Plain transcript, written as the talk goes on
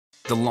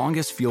The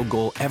longest field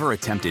goal ever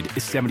attempted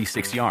is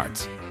 76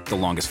 yards. The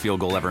longest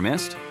field goal ever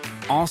missed?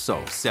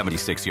 Also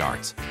 76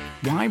 yards.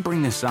 Why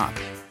bring this up?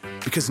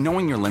 Because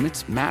knowing your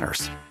limits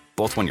matters,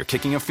 both when you're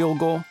kicking a field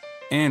goal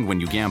and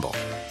when you gamble.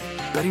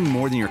 Betting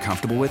more than you're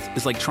comfortable with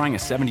is like trying a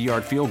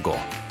 70-yard field goal.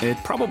 It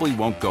probably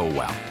won't go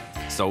well.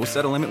 So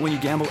set a limit when you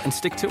gamble and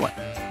stick to it.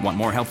 Want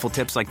more helpful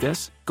tips like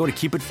this? Go to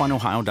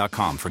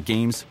keepitfunohio.com for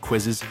games,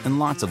 quizzes, and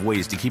lots of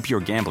ways to keep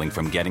your gambling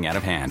from getting out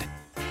of hand.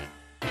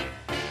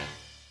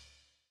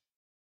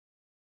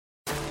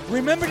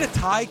 Remember the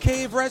Thai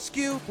cave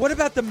rescue? What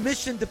about the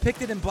mission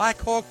depicted in Black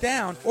Hawk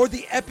Down or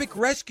the epic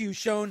rescue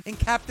shown in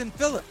Captain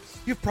Phillips?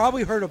 You've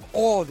probably heard of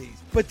all these,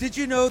 but did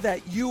you know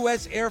that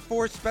U.S. Air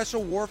Force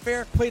Special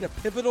Warfare played a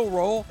pivotal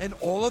role in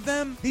all of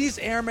them? These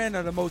airmen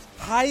are the most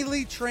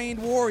highly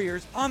trained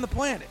warriors on the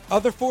planet.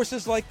 Other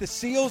forces like the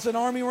SEALs and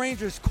Army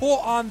Rangers call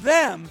on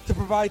them to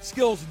provide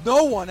skills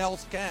no one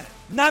else can.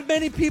 Not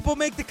many people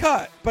make the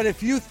cut, but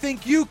if you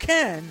think you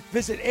can,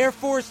 visit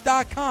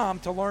airforce.com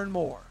to learn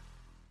more.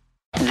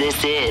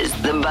 This is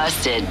the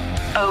Busted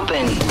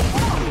Open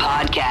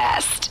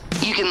Podcast.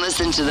 You can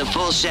listen to the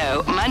full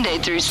show Monday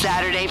through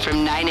Saturday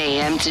from 9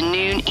 a.m. to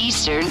noon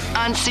Eastern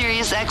on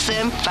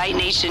SiriusXM Fight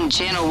Nation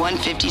Channel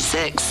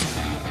 156.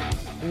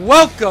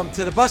 Welcome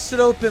to the Busted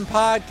Open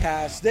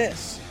Podcast.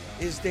 This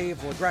is Dave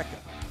LaGreca.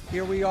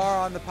 Here we are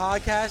on the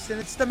podcast, and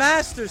it's the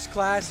Masters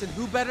class, and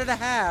who better to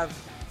have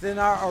than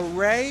our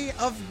array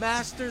of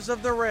Masters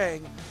of the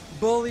Ring,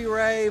 Bully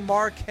Ray,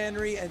 Mark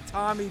Henry, and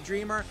Tommy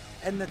Dreamer.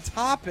 And the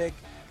topic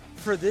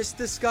for this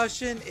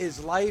discussion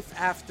is life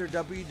after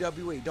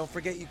WWE. Don't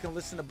forget you can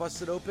listen to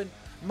Busted Open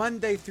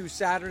Monday through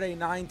Saturday,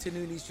 9 to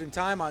noon Eastern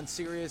Time on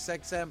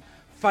SiriusXM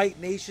Fight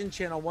Nation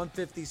Channel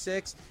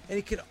 156. And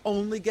you can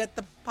only get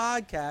the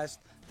podcast,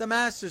 The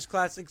Masters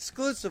Class,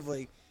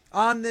 exclusively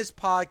on this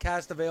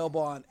podcast,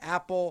 available on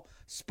Apple,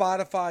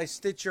 Spotify,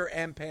 Stitcher,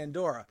 and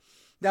Pandora.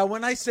 Now,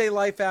 when I say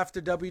life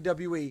after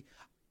WWE,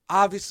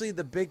 obviously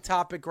the big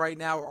topic right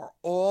now are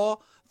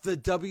all the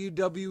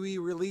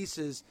WWE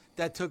releases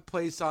that took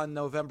place on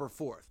November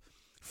 4th.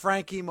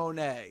 Frankie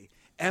Monet,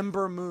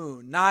 Ember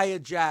Moon, Nia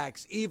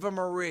Jax, Eva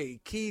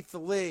Marie, Keith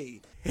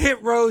Lee, Hit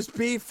Rose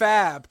B.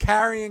 Fab,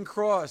 Karrion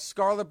Kross,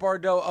 Scarlett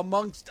Bordeaux,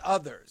 amongst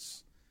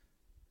others.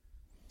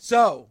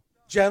 So,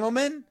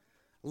 gentlemen,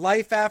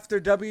 life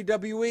after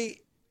WWE.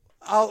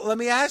 Let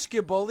me ask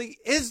you, Bully,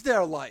 is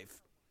there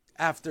life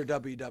after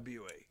WWE?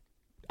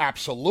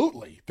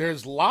 Absolutely.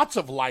 There's lots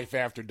of life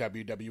after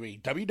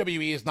WWE.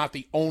 WWE is not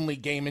the only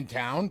game in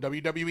town.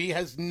 WWE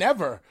has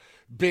never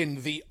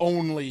been the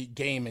only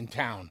game in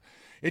town.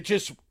 It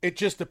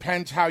just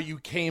depends how you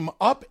came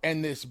up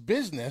in this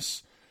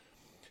business,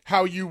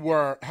 how you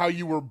were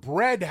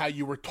bred, how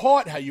you were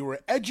taught, how you were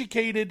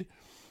educated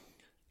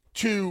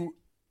to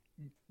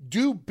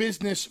do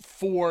business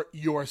for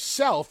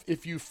yourself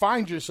if you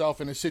find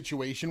yourself in a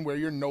situation where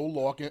you're no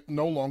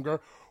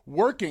longer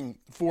working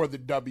for the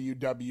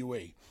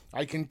WWE.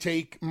 I can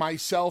take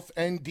myself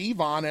and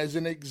Devon as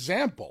an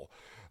example.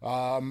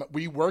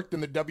 We worked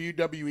in the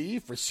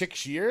WWE for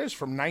 6 years,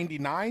 from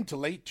 99 to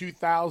late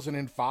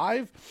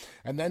 2005.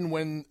 And then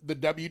when the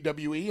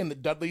WWE and the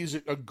Dudleys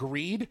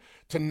agreed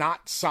to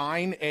not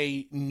sign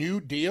a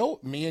new deal,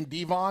 me and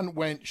Devon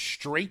went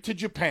straight to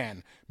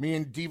Japan. Me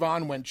and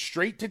Devon went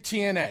straight to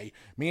TNA.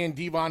 Me and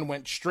Devon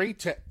went straight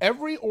to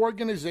every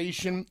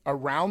organization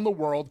around the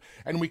world.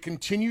 And we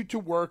continued to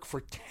work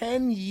for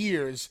 10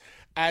 years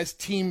as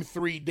Team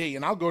 3D.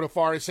 And I'll go to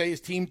far as say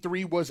as Team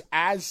 3 was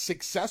as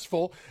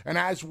successful and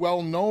as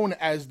well known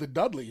as the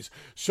Dudleys.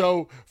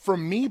 So for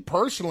me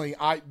personally,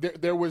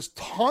 there was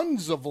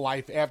tons of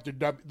life after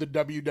the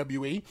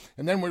WWE.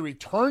 And then we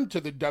returned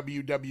to the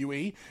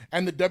WWE,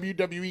 and the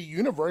WWE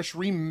Universe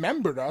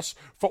remembered us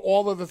for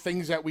all of the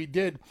things that we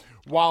did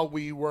while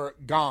we were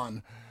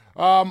gone.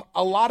 A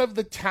lot of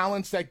the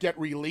talents that get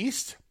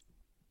released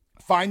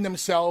find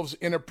themselves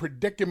in a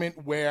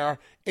predicament where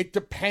it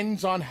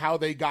depends on how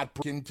they got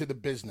into the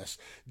business.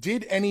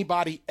 Did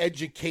anybody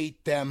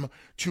educate them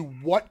to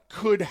what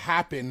could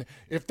happen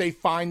if they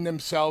find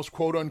themselves,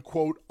 quote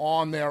unquote,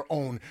 on their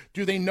own?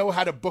 Do they know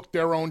how to book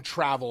their own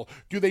travel?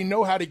 Do they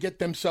know how to get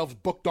themselves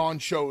booked on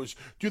shows?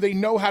 Do they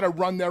know how to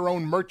run their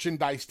own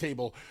merchandise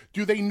table?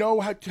 Do they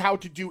know how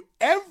to do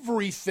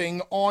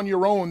everything on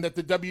your own that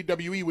the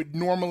WWE would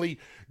normally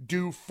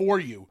do for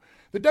you?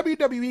 The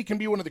WWE can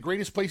be one of the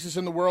greatest places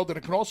in the world, and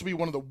it can also be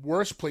one of the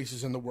worst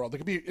places in the world.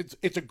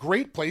 It's a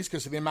great place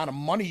because of the amount of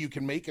money you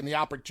can make and the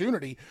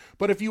opportunity.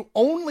 But if you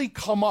only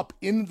come up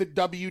in the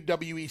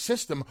WWE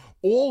system,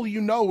 all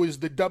you know is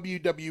the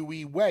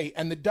WWE way.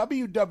 And the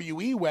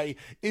WWE way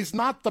is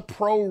not the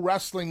pro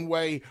wrestling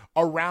way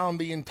around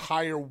the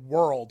entire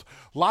world.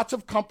 Lots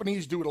of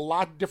companies do it a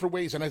lot of different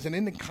ways. And as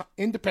an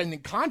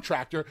independent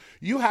contractor,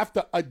 you have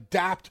to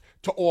adapt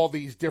to all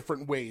these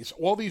different ways.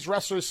 All these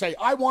wrestlers say,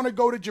 I want to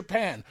go to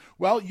Japan.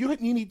 Well, you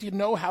need to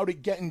know how to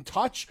get in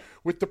touch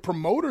with the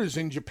promoters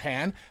in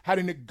Japan, how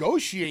to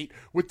negotiate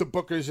with the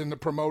bookers and the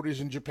promoters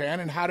in Japan,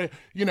 and how to,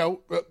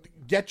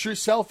 get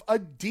yourself a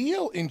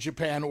deal in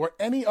Japan or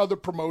any other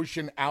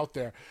promotion out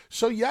there.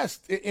 So yes,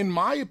 in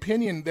my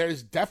opinion,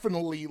 there's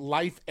definitely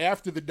life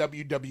after the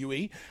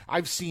WWE.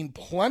 I've seen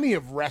plenty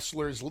of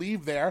wrestlers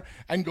leave there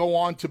and go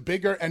on to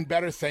bigger and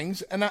better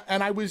things. And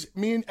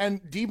me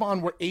and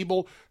Devon were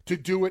able to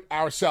do it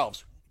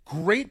ourselves.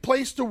 Great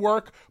place to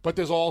work, but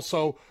there's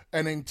also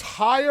an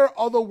entire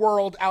other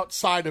world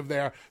outside of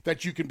there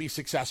that you can be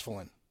successful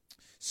in.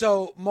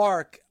 So,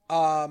 Mark, you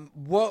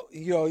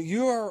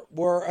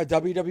were a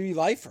WWE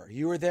lifer.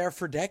 You were there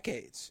for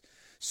decades.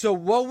 So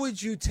what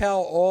would you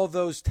tell all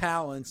those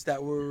talents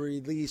that were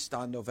released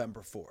on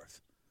November 4th?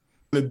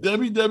 The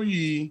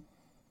WWE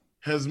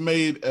has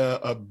made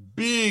a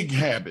big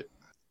habit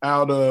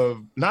out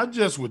of not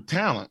just with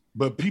talent,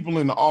 but people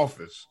in the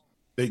office.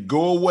 They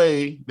go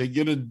away, they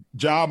get a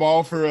job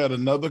offer at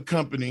another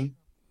company,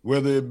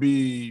 whether it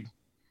be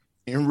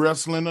in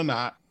wrestling or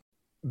not.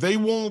 They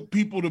want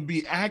people to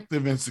be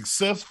active and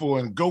successful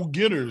and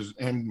go-getters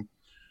and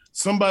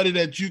somebody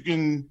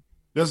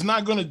that's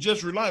not going to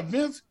just rely.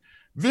 Vince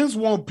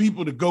wants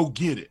people to go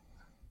get it.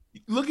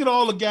 Look at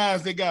all the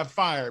guys that got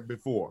fired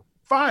before.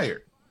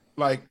 Fired.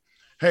 Like,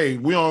 hey,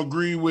 we don't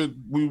agree with,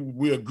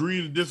 we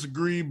agree to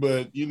disagree,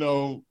 but,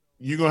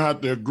 you're going to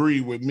have to agree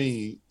with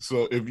me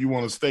so if you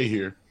want to stay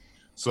here.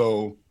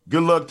 So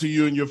good luck to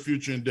you in your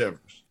future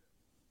endeavors.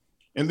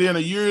 And then a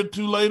year or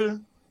two later,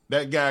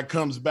 that guy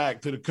comes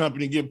back to the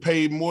company, get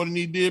paid more than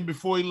he did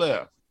before he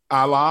left.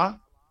 A la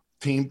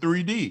Team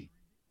 3D,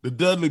 the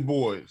Dudley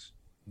Boys.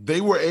 They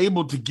were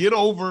able to get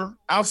over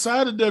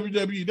outside of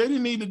WWE. They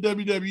didn't need the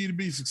WWE to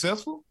be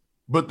successful,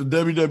 but the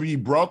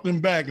WWE brought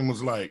them back and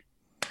was like,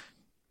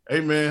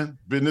 hey, man,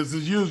 business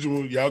as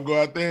usual. Y'all go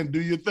out there and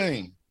do your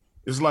thing.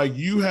 It's like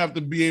you have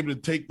to be able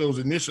to take those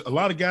initial. A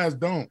lot of guys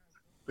don't.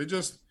 They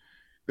just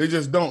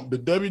don't. The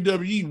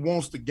WWE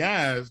wants the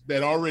guys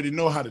that already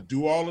know how to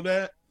do all of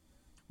that,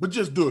 but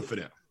just do it for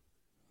them.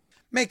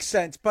 Makes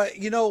sense. But,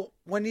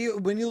 when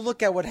you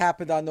look at what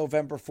happened on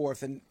November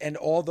 4th and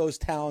all those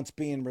talents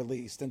being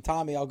released, and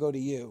Tommy, I'll go to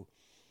you.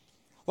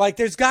 Like,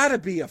 there's got to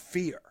be a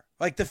fear,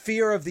 like the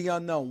fear of the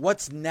unknown.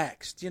 What's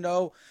next?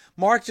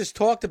 Mark just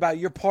talked about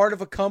you're part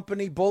of a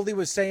company. Bully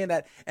was saying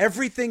that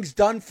everything's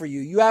done for you.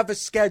 You have a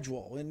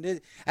schedule.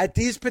 And at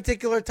these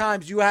particular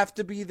times, you have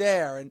to be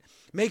there and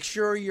make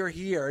sure you're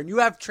here. And you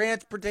have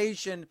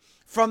transportation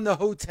from the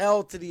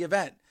hotel to the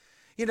event.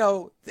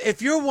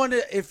 If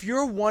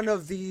you're one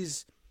of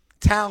these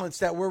talents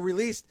that were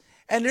released,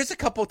 and there's a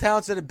couple of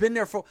talents that have been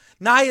there for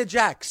Nia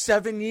Jax,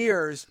 7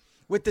 years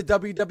with the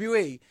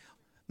WWE,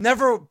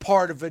 never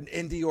part of an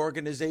indie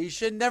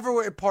organization,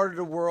 never part of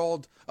the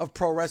world of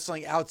pro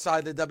wrestling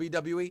outside the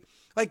WWE.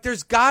 Like,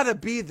 there's got to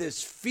be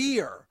this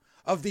fear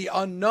of the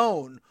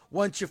unknown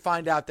once you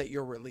find out that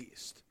you're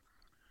released.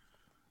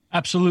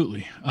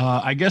 Absolutely.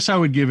 I guess I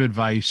would give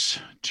advice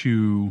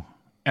to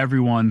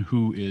everyone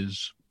who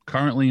is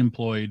currently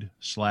employed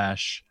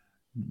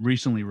 /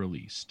 recently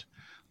released.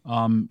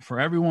 For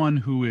everyone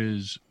who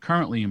is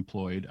currently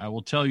employed, I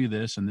will tell you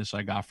this, and this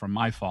I got from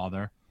my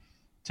father: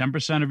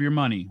 10% of your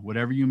money,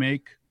 whatever you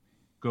make,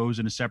 goes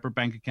in a separate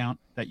bank account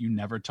that you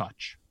never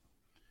touch.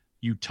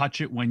 You touch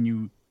it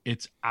when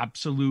it's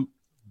absolute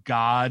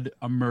God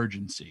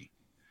emergency.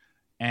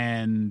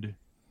 And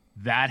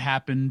that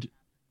happened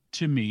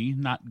to me,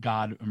 not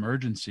God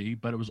emergency,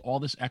 but it was all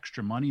this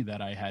extra money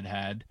that I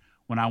had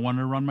when I wanted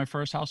to run my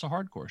first House of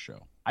Hardcore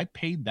show. I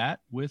paid that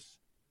with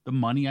the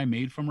money I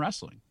made from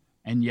wrestling.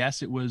 And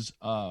yes, it was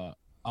a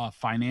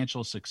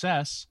financial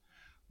success,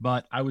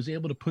 but I was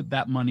able to put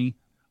that money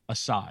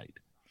aside.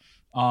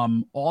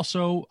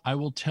 Also, I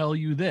will tell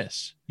you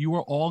this: you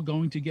are all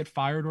going to get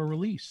fired or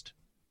released.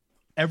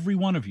 Every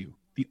one of you.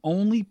 The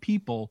only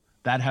people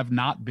that have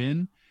not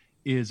been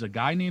is a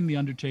guy named The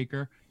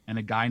Undertaker and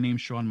a guy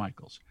named Shawn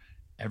Michaels.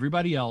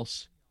 Everybody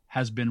else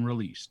has been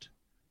released.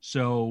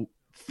 So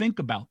think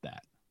about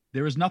that.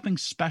 There is nothing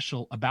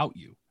special about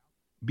you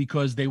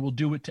because they will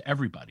do it to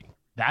everybody.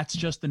 That's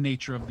just the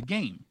nature of the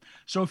game.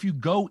 So if you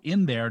go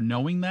in there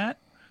knowing that,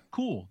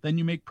 cool, then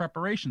you make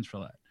preparations for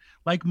that.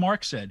 Like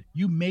Mark said,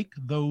 you make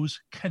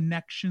those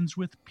connections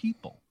with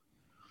people.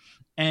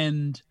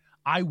 And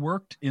I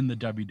worked in the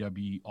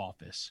WWE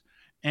office,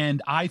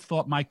 and I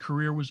thought my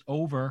career was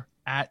over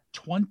at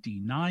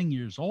 29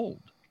 years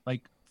old,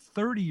 like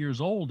 30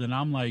 years old. And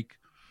I'm like,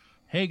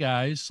 hey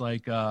guys,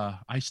 like,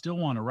 I still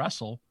want to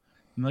wrestle.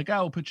 And like,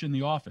 I will put you in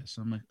the office.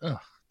 I'm like, ugh,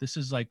 this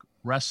is like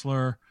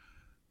wrestler.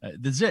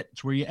 That's it.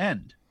 It's where you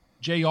end.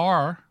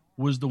 JR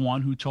was the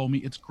one who told me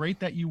it's great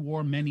that you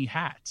wore many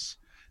hats,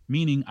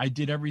 meaning I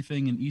did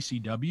everything in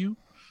ECW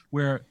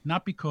where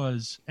not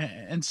because,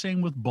 and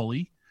same with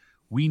Bully,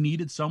 we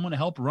needed someone to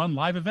help run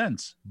live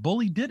events.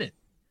 Bully did it.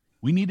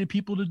 We needed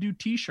people to do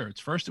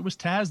T-shirts. First it was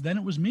Taz, then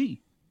it was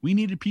me. We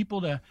needed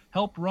people to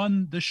help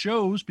run the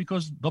shows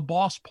because the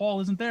boss,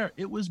 Paul, isn't there.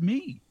 It was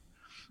me.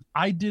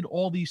 I did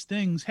all these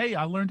things. Hey,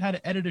 I learned how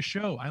to edit a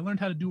show. I learned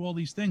how to do all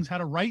these things, how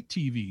to write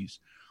TVs,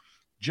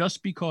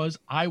 just because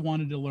I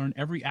wanted to learn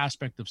every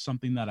aspect of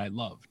something that I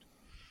loved.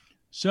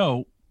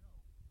 So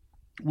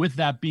with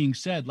that being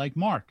said, like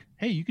Mark,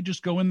 hey, you could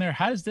just go in there.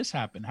 How does this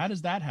happen? How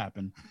does that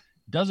happen?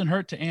 Doesn't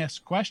hurt to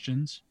ask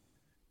questions.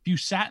 If you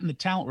sat in the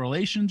talent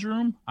relations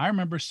room, I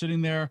remember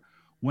sitting there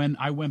when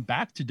I went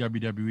back to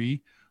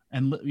WWE,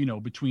 and, you know,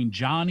 between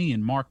Johnny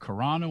and Mark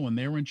Carano, when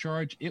they were in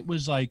charge, it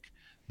was like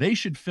they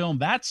should film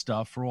that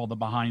stuff for all the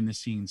behind the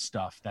scenes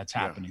stuff that's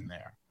happening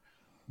there.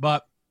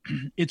 But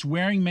it's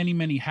wearing many,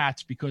 many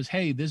hats because,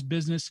 hey, this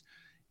business,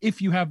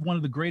 if you have one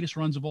of the greatest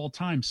runs of all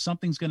time,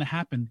 something's going to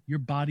happen. Your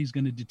body's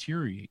going to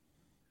deteriorate.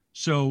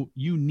 So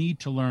you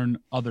need to learn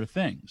other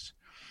things.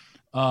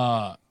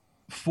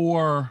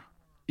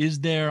 Is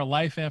there a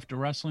life after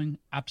wrestling?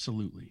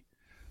 Absolutely.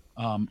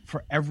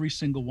 For every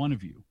single one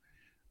of you.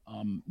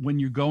 When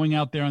you're going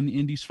out there on the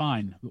indies,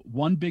 fine.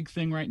 One big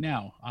thing right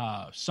now,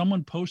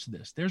 someone posted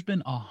this. There's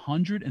been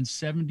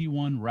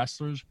 171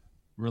 wrestlers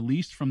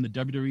released from the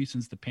WWE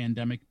since the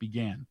pandemic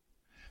began.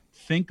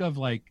 Think of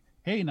like,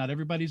 hey, not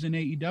everybody's in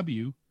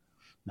AEW.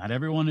 Not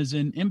everyone is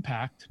in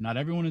Impact. Not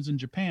everyone is in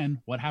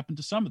Japan. What happened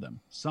to some of them?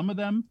 Some of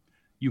them,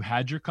 you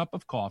had your cup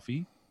of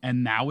coffee,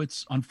 and now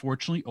it's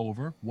unfortunately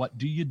over. What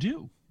do?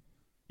 You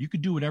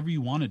could do whatever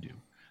you want to do.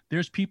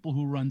 There's people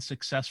who run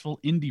successful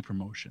indie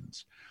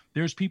promotions.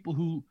 There's people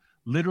who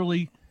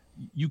literally,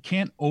 you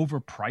can't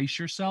overprice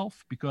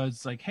yourself because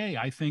it's like, hey,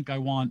 I think I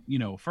want,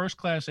 first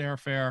class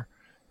airfare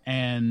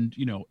and,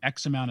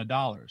 X amount of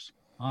dollars.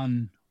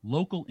 On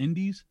local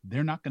indies,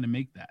 they're not going to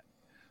make that.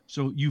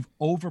 So you've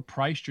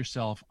overpriced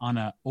yourself on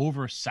a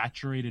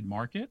oversaturated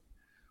market,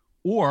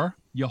 or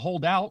you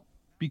hold out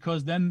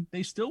because then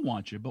they still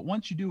want you. But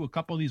once you do a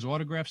couple of these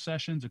autograph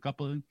sessions, you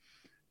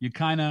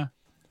kind of,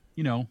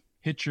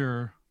 hit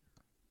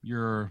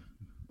your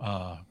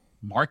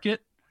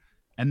market,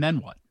 and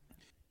then what?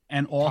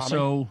 And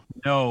also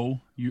if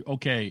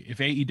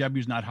AEW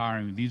is not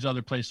hiring me, these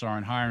other places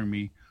aren't hiring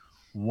me,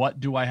 what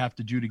do I have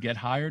to do to get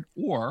hired?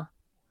 Or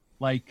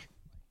like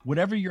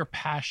whatever your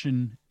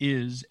passion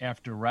is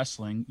after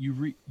wrestling,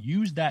 you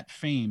use that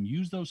fame,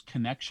 use those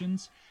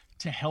connections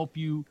to help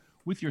you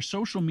with your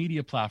social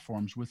media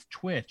platforms, with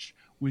Twitch,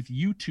 with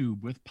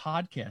YouTube, with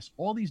podcasts,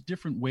 all these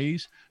different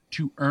ways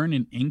to earn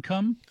an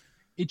income.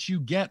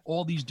 You get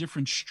all these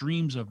different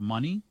streams of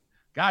money.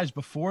 Guys,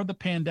 before the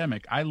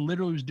pandemic, I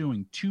literally was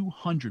doing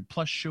 200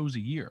 plus shows a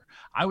year.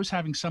 I was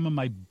having some of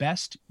my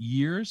best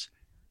years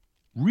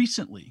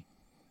recently.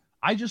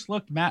 I just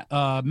looked,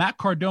 Matt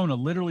Cardona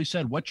literally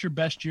said, what's your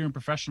best year in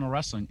professional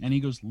wrestling? And he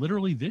goes,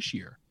 literally this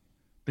year.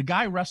 The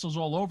guy wrestles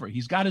all over.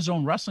 He's got his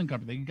own wrestling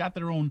company. They got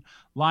their own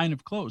line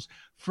of clothes.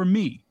 For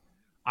me,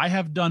 I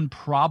have done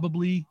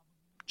probably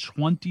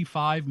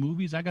 25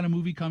 movies. I got a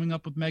movie coming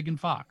up with Megan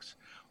Fox.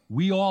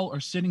 We all are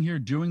sitting here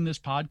doing this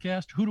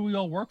podcast. Who do we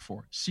all work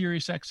for?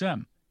 Sirius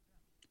XM.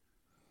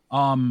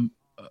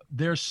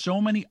 There's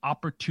so many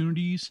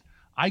opportunities.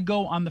 I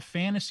go on the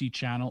fantasy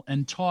channel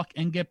and talk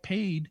and get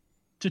paid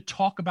to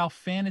talk about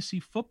fantasy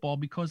football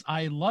because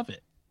I love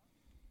it.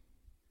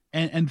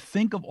 And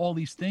think of all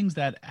these things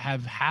that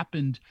have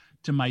happened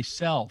to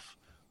myself,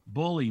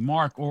 Bully,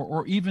 Mark,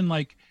 or even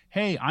like,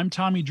 hey, I'm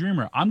Tommy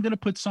Dreamer. I'm going to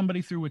put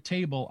somebody through a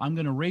table. I'm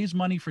going to raise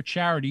money for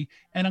charity,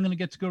 and I'm going to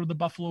get to go to the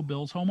Buffalo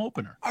Bills home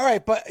opener. All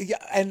right, but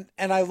and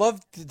I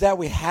love that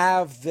we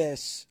have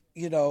this,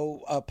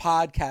 a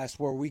podcast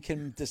where we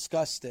can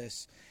discuss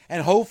this,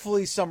 and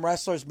hopefully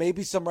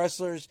maybe some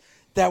wrestlers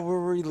that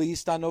were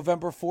released on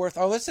November 4th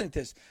are listening to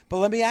this. But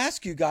let me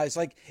ask you guys,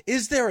 like,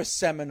 is there a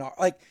seminar?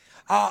 Like,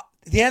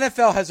 the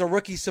NFL has a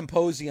rookie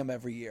symposium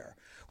every year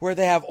where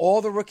they have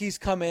all the rookies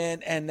come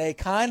in and they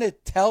kind of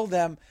tell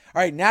them,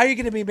 all right, now you're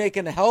going to be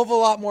making a hell of a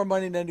lot more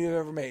money than you've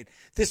ever made.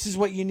 This is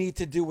what you need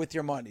to do with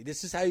your money.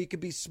 This is how you can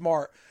be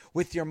smart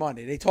with your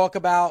money. They talk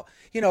about,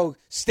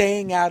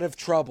 staying out of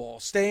trouble,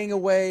 staying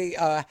away,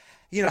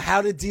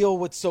 how to deal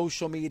with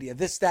social media,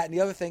 this, that, and the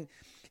other thing.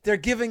 They're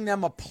giving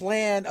them a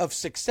plan of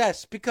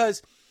success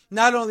because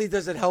not only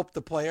does it help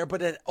the player,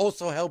 but it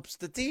also helps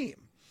the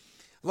team.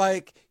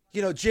 Like,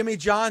 Jimmy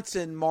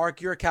Johnson,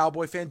 Mark, you're a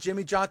Cowboy fan.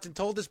 Jimmy Johnson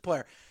told his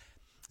player,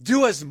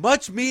 do as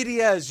much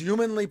media as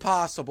humanly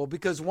possible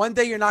because one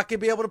day you're not going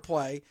to be able to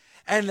play.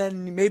 And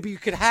then maybe you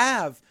could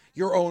have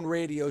your own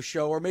radio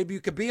show or maybe you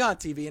could be on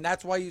TV. And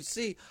that's why you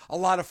see a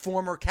lot of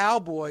former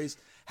Cowboys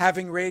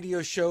having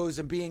radio shows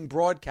and being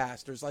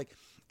broadcasters. Like,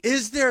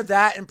 is there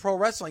that in pro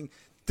wrestling?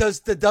 Does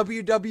the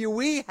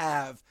WWE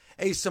have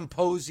a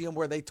symposium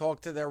where they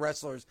talk to their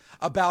wrestlers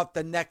about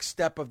the next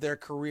step of their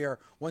career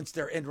once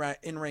their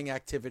in-ring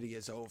activity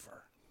is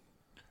over?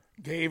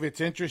 Dave, it's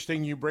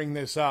interesting you bring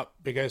this up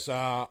because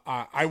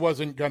I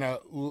wasn't going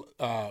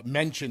to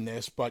mention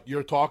this, but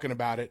you're talking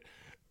about it.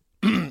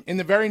 In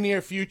the very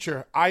near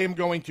future, I am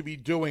going to be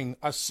doing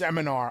a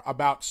seminar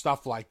about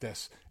stuff like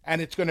this,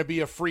 and it's going to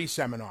be a free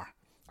seminar.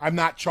 I'm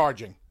not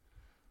charging.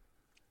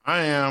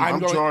 I am.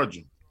 I'm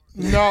charging.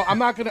 No, I'm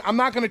not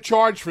going to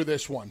charge for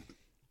this one.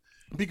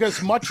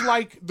 Because much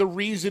like the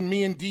reason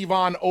me and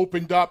Devon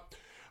opened up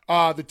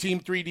the Team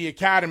 3D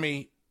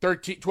Academy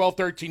 12,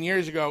 13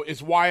 years ago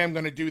is why I'm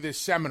going to do this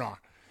seminar.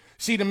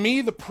 See, to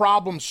me, the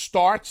problem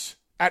starts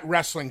at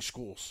wrestling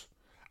schools.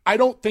 I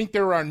don't think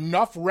there are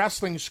enough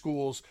wrestling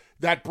schools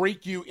that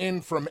break you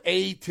in from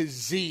A to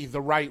Z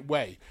the right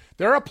way.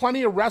 There are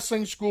plenty of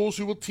wrestling schools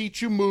who will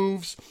teach you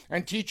moves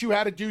and teach you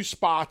how to do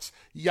spots,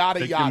 yada,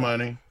 Take yada. your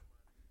money.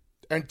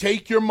 And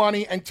take your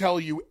money and tell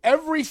you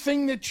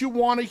everything that you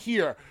want to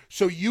hear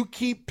so you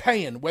keep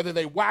paying, whether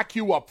they whack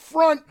you up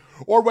front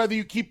or whether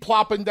you keep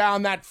plopping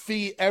down that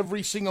fee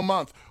every single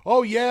month.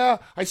 Oh, yeah,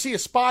 I see a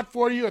spot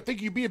for you. I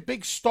think you'd be a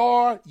big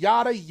star,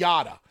 yada,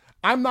 yada.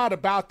 I'm not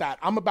about that.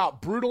 I'm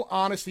about brutal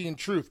honesty and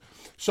truth.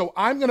 So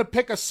I'm going to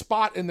pick a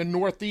spot in the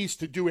Northeast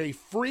to do a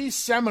free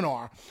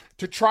seminar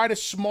to try to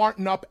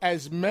smarten up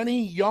as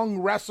many young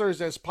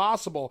wrestlers as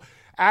possible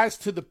as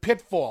to the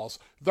pitfalls,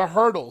 the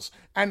hurdles,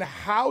 and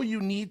how you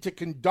need to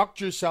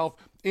conduct yourself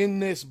in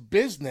this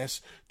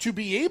business to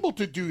be able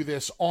to do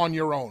this on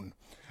your own.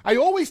 I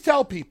always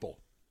tell people,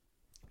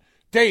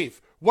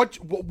 Dave, what's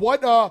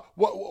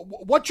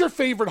your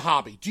favorite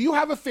hobby? Do you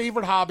have a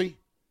favorite hobby?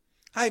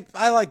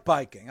 I like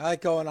biking. I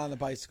like going on the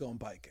bicycle and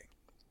biking.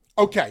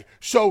 Okay,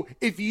 so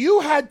if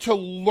you had to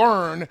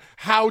learn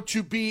how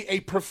to be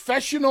a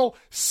professional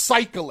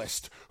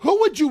cyclist, who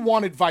would you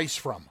want advice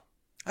from?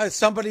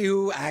 Somebody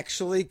who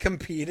actually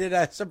competed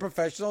as a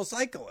professional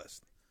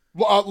cyclist.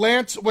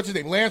 Lance, what's his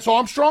name? Lance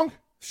Armstrong?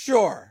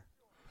 Sure.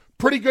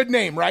 Pretty good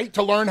name, right?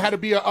 To learn how to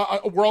be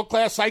a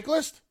world-class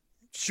cyclist?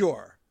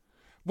 Sure.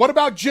 What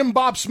about Jim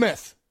Bob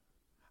Smith?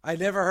 I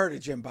never heard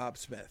of Jim Bob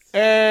Smith.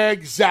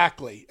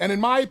 Exactly. And in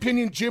my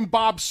opinion, Jim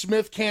Bob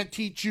Smith can't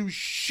teach you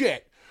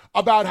shit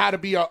about how to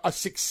be a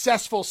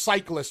successful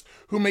cyclist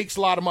who makes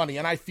a lot of money.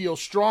 And I feel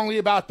strongly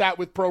about that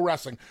with pro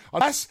wrestling.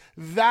 Unless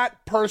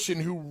that person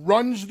who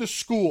runs the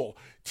school,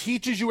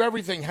 teaches you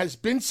everything, has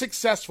been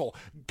successful,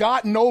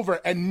 gotten over,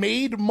 and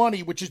made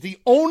money, which is the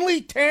only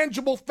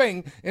tangible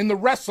thing in the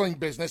wrestling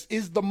business,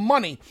 is the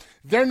money,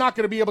 they're not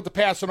going to be able to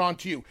pass it on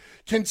to you.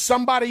 Can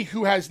somebody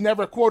who has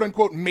never, quote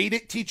unquote, made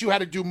it teach you how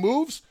to do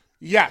moves?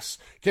 Yes.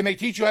 Can they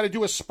teach you how to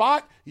do a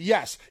spot?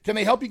 Yes. Can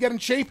they help you get in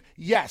shape?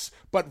 Yes.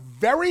 But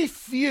very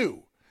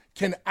few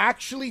can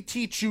actually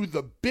teach you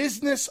the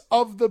business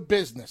of the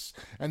business.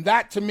 And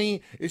that, to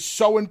me, is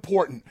so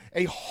important.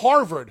 A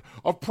Harvard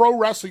of pro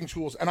wrestling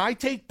schools. And I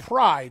take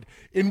pride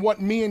in what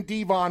me and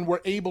Devon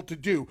were able to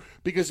do.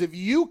 Because if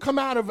you come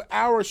out of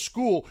our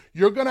school,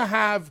 you're going to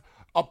have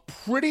a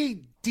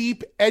pretty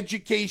deep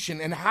education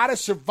in how to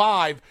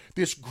survive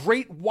this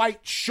great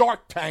white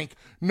shark tank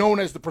known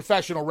as the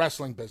professional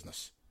wrestling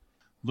business.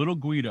 Little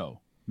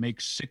Guido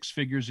makes 6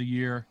 figures a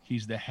year.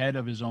 He's the head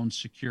of his own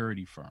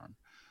security firm.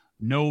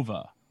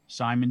 Nova,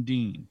 Simon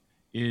Dean,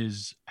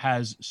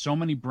 has so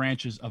many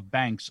branches of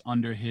banks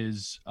under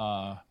his,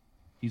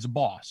 he's a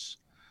boss.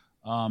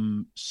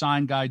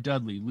 Sign Guy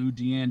Dudley, Lou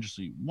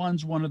D'Angelo,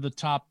 runs one of the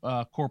top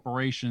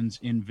corporations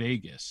in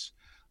Vegas.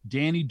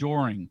 Danny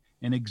Doring,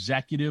 an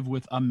executive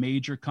with a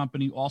major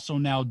company, also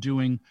now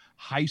doing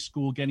high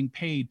school, getting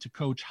paid to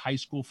coach high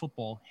school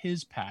football,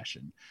 his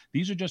passion.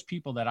 These are just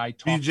people that I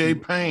talk to.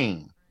 BJ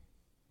Payne.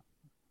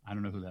 I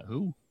don't know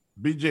who.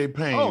 BJ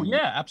Payne. Oh,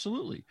 yeah,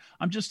 absolutely.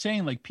 I'm just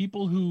saying, like,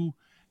 people who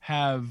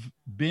have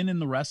been in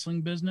the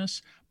wrestling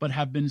business but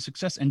have been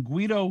success. And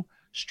Guido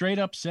straight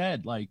up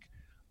said, like,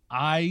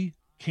 I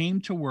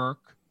came to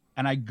work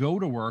and I go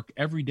to work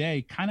every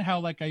day, kind of how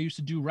like I used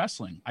to do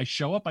wrestling. I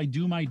show up, I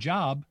do my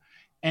job,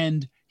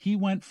 and he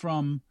went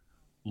from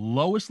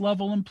lowest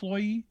level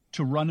employee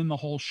to running the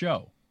whole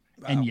show.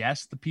 Wow. And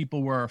yes, the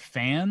people were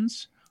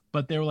fans,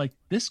 but they were like,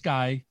 this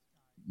guy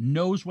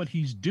knows what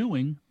he's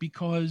doing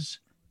because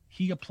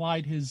he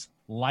applied his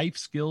life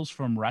skills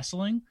from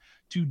wrestling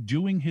to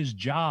doing his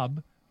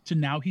job to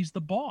now he's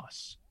the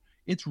boss.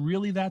 It's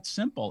really that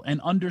simple, and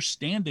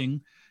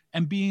understanding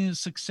and being a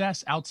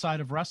success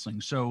outside of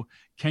wrestling. So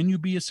can you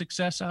be a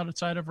success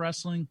outside of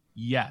wrestling?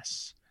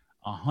 Yes,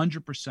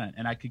 100%.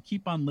 And I could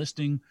keep on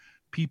listing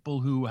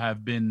people who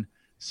have been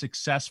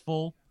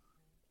successful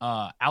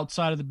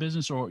outside of the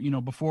business, or, you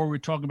know, before we were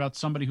talking about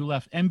somebody who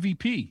left.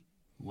 MVP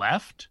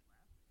left,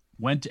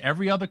 went to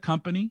every other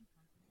company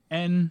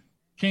and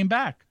came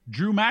back.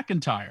 Drew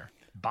McIntyre,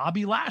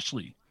 Bobby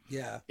Lashley.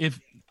 Yeah.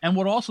 And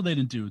what also they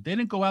didn't do, they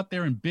didn't go out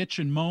there and bitch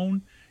and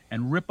moan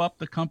and rip up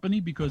the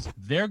company, because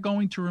they're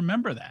going to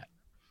remember that.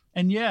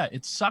 And yeah,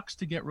 it sucks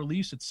to get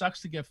released. It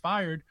sucks to get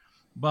fired,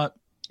 but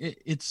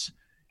it's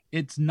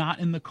not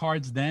in the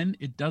cards then.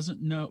 It doesn't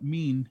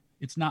mean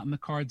it's not in the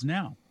cards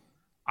now.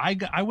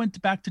 I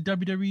went back to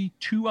WWE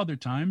 2 other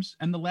times,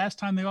 and the last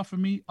time they offered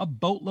me a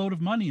boatload of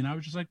money, and I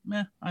was just like,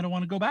 meh, I don't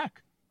want to go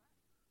back.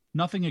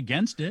 Nothing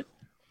against it.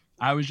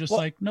 I was just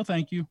like, no,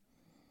 thank you.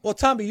 Well,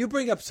 Tommy, you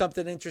bring up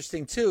something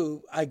interesting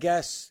too. I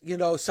guess, you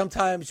know,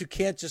 sometimes you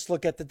can't just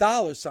look at the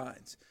dollar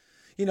signs.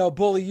 You know,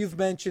 Bully, you've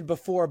mentioned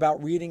before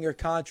about reading your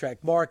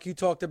contract. Mark, you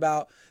talked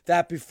about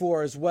that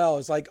before as well.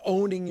 It's like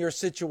owning your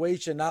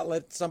situation, not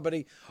let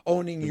somebody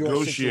owning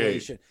your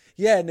situation.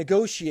 Yeah,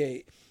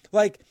 negotiate.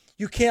 Like,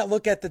 you can't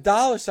look at the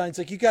dollar signs.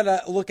 Like, you got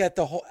to look at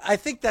the whole. I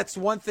think that's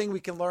one thing we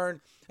can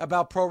learn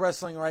about pro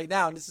wrestling right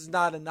now, and this is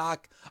not a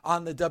knock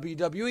on the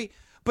WWE,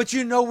 but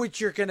you know what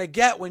you're going to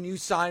get when you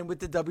sign with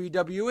the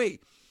WWE.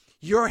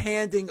 You're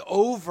handing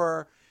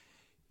over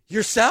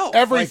yourself.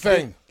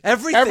 Everything.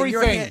 Like,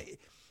 everything.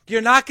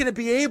 You're not going to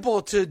be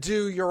able to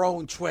do your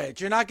own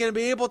Twitch. You're not going to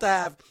be able to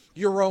have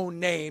your own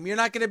name. You're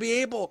not going to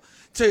be able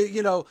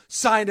to,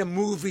 sign a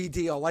movie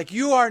deal. Like,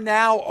 you are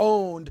now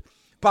owned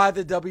by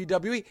the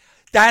WWE.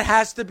 That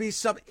has to be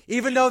something,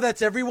 even though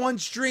that's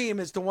everyone's dream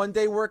is to one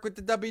day work with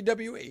the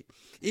WWE.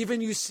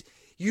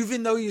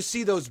 Even though you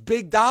see those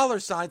big dollar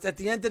signs, at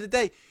the end of the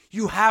day,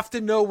 you have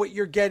to know what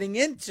you're getting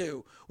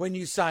into when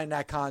you sign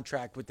that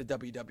contract with the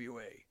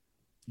WWE.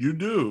 You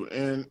do,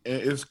 and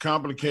it's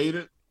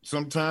complicated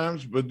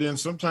sometimes, but then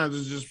sometimes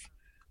it's just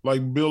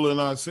like Bill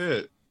and I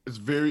said, it's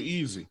very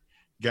easy.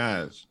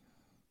 Guys,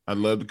 I'd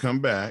love to come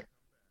back,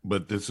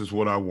 but this is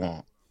what I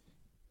want.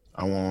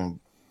 I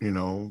want,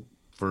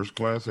 first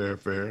class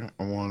airfare.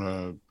 I want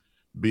to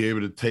be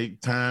able to take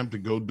time to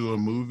go do a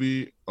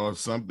movie or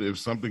something. If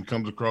something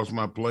comes across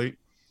my plate,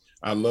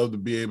 I'd love to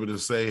be able to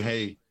say,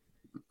 hey,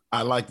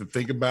 I like to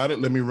think about it.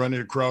 Let me run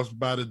it across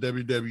by the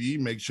WWE,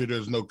 make sure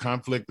there's no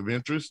conflict of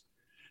interest.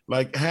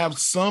 Like, have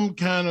some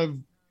kind of,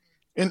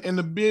 and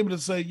to be able to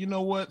say, you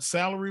know what,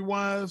 salary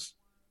wise,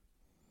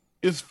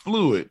 it's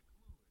fluid.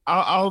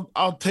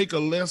 I'll take a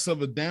less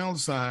of a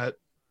downside,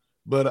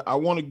 but I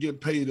want to get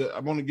paid. I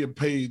want to get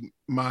paid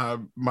my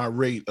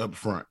rate up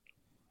front.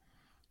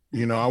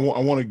 I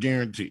want a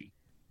guarantee.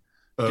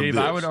 Dave,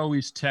 I would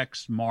always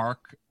text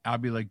Mark.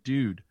 I'd be like,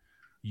 dude,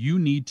 you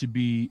need to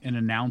be an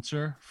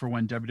announcer for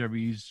when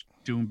WWE's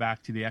doing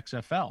back to the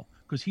XFL,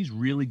 because he's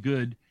really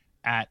good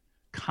at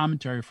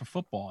commentary for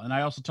football. And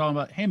I also told him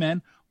about, hey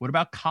man, what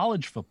about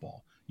college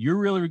football? You're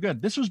really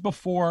good. This was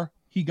before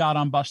he got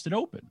on Busted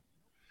Open.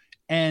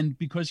 And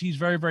because he's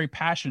very, very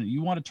passionate,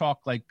 you want to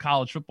talk like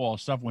college football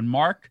stuff. When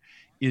Mark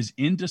is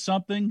into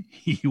something,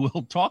 he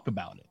will talk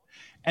about it.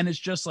 And it's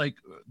just like,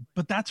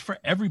 but that's for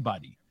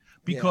everybody.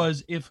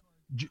 Because if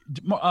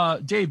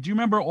Dave, do you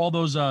remember all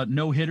those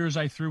no hitters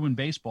I threw in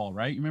baseball,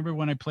 right? You remember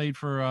when I played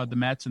for the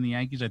Mets and the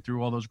Yankees, I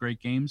threw all those great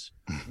games.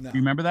 No.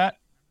 You remember that?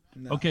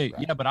 No, okay.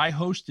 Right. Yeah. But I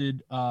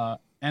hosted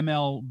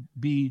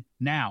MLB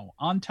Now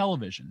on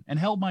television and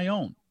held my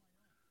own.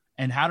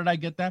 And how did I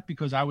get that?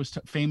 Because I was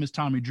famous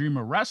Tommy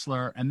Dreamer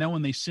wrestler. And then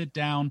when they sit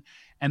down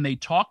and they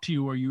talk to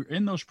you, or you're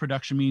in those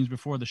production meetings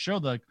before the show,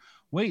 they're like,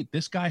 wait,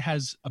 this guy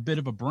has a bit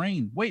of a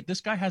brain. Wait, this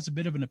guy has a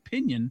bit of an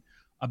opinion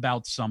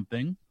about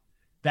something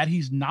that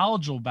he's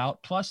knowledgeable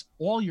about. Plus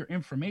all your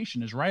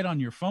information is right on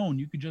your phone.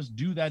 You could just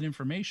do that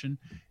information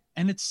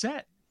and it's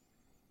set.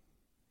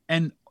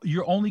 And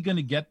you're only going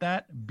to get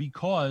that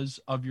because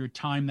of your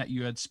time that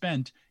you had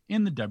spent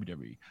in the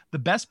WWE. The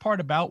best part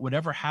about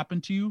whatever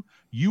happened to you,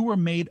 you were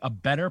made a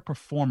better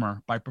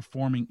performer by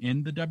performing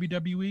in the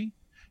WWE.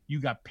 You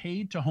got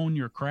paid to hone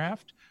your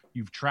craft.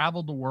 You've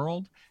traveled the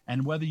world.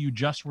 And whether you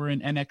just were in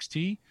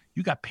NXT,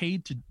 you got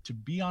paid to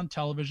be on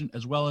television,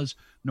 as well as,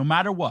 no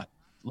matter what,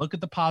 look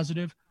at the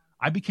positive.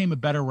 I became a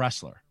better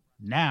wrestler.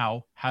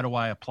 Now, how do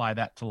I apply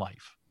that to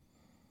life?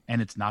 And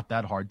it's not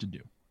that hard to do.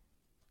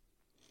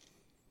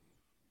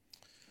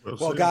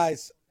 Well,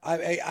 guys,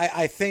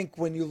 I think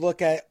when you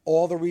look at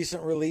all the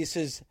recent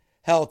releases,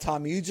 hell,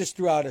 Tommy, you just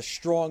threw out a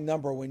strong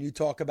number when you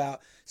talk about,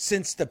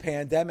 since the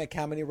pandemic,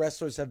 how many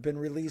wrestlers have been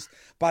released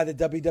by the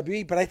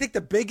WWE. But I think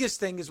the biggest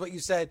thing is what you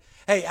said.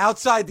 Hey,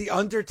 outside The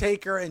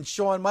Undertaker and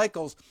Shawn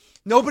Michaels,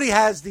 nobody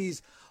has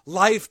these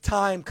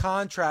lifetime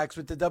contracts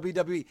with the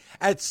WWE.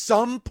 At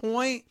some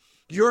point,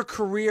 your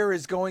career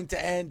is going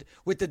to end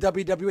with the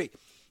WWE.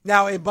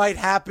 Now, it might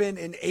happen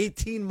in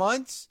 18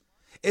 months.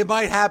 It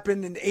might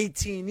happen in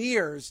 18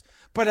 years.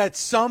 But at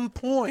some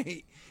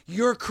point,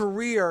 your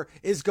career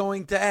is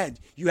going to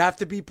end. You have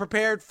to be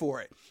prepared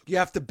for it. You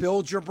have to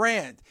build your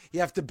brand. You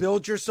have to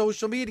build your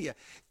social media.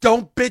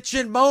 Don't bitch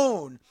and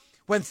moan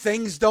when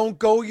things don't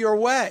go your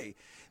way.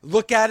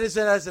 Look at it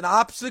as an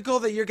obstacle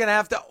that you're going to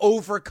have to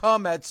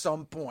overcome at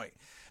some point.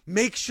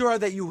 Make sure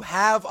that you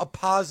have a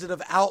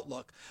positive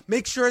outlook.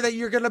 Make sure that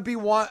you're going to be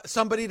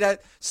somebody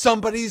that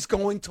somebody's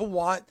going to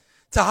want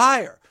to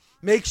hire.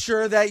 Make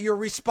sure that you're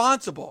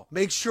responsible.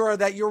 Make sure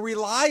that you're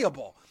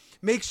reliable.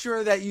 Make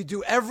sure that you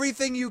do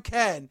everything you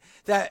can,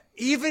 that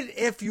even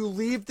if you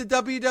leave the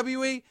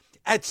WWE,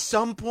 at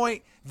some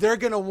point, they're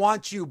going to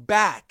want you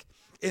back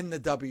in the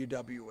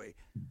WWE.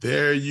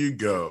 There you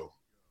go.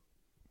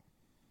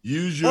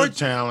 Use your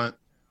talent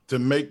to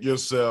make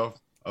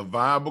yourself a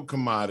viable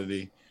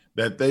commodity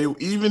that they,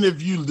 even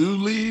if you do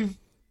leave,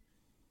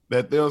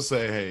 that they'll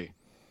say, hey,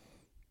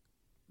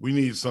 we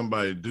need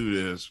somebody to do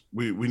this.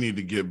 We need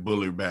to get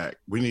Bully back.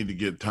 We need to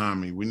get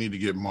Tommy. We need to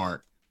get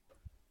Mark.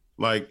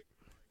 Like,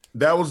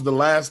 that was the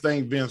last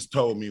thing Vince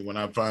told me when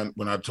I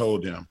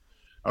told him.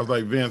 I was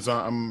like, Vince,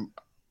 I'm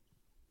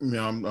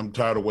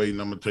tired of waiting.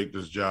 I'm gonna take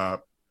this job.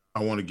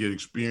 I want to get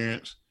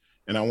experience,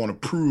 and I want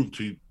to prove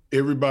to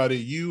everybody,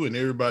 you and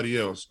everybody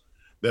else,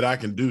 that I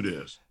can do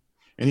this.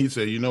 And he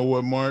said, you know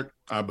what, Mark?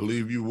 I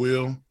believe you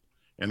will,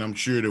 and I'm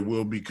sure that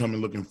we'll be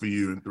coming looking for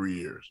you in 3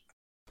 years.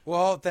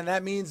 Well, then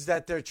that means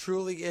that there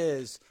truly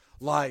is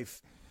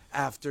life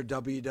after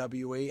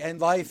WWE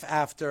and life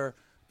after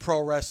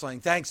pro wrestling.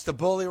 Thanks to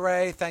Bully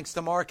Ray. Thanks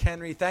to Mark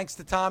Henry. Thanks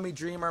to Tommy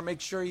Dreamer.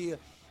 Make sure you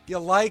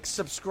like,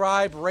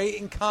 subscribe,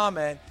 rate, and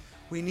comment.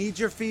 We need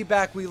your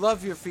feedback. We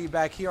love your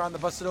feedback here on the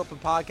Busted Open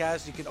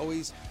podcast. You can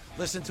always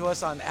listen to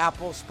us on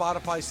Apple,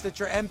 Spotify,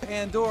 Stitcher, and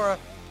Pandora.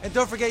 And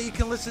don't forget, you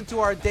can listen to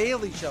our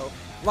daily show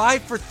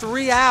live for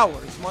 3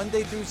 hours,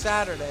 Monday through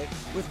Saturday,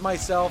 with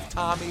myself,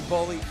 Tommy,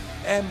 Bully,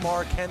 and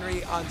Mark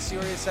Henry on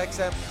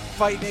SiriusXM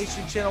Fight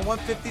Nation Channel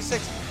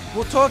 156.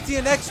 We'll talk to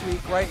you next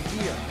week right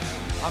here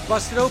on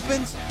Busted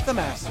Open's The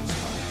Masters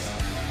Class.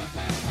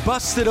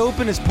 Busted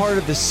Open is part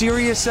of the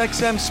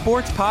SiriusXM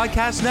Sports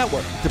Podcast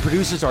Network. The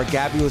producers are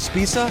Gabby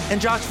Laspisa and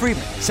Josh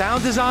Friedman.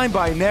 Sound design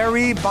by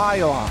Neri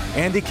Bayon.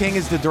 Andy King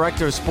is the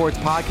director of sports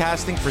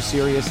podcasting for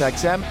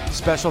SiriusXM.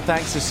 Special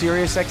thanks to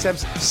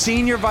SiriusXM's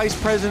Senior Vice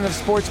President of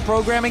Sports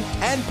Programming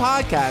and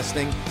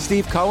Podcasting,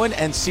 Steve Cohen,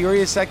 and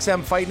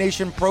SiriusXM Fight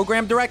Nation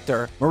Program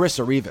Director,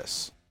 Marissa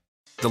Rivas.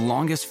 The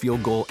longest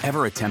field goal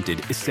ever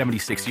attempted is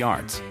 76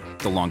 yards.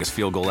 The longest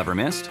field goal ever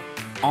missed?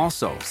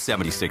 Also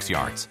 76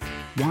 yards.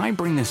 Why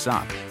bring this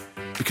up?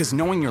 Because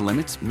knowing your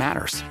limits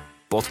matters,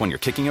 both when you're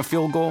kicking a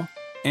field goal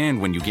and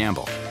when you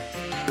gamble.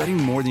 Betting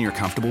more than you're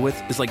comfortable with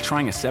is like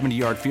trying a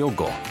 70-yard field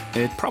goal.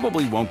 It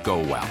probably won't go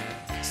well.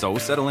 So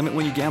set a limit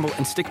when you gamble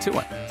and stick to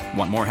it.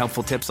 Want more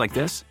helpful tips like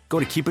this? Go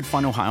to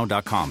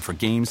keepitfunohio.com for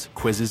games,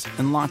 quizzes,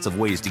 and lots of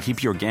ways to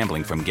keep your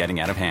gambling from getting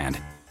out of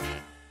hand.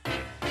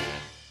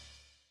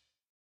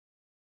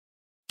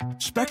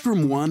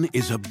 Spectrum One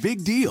is a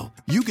big deal.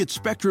 You get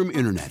Spectrum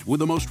Internet with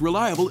the most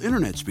reliable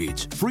internet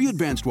speeds, free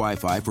advanced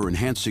Wi-Fi for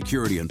enhanced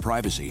security and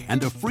privacy,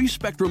 and a free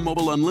Spectrum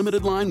Mobile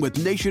Unlimited line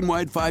with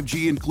nationwide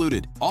 5G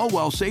included, all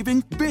while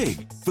saving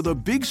big. For the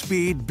big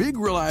speed, big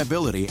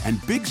reliability,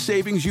 and big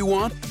savings you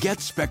want, get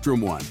Spectrum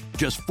One.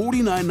 Just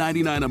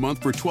 $49.99 a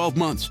month for 12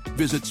 months.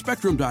 Visit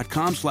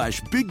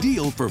spectrum.com/big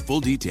deal for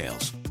full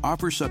details.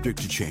 Offer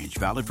subject to change.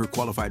 Valid for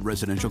qualified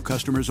residential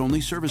customers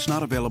only. Service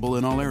not available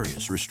in all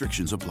areas.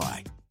 Restrictions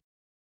apply.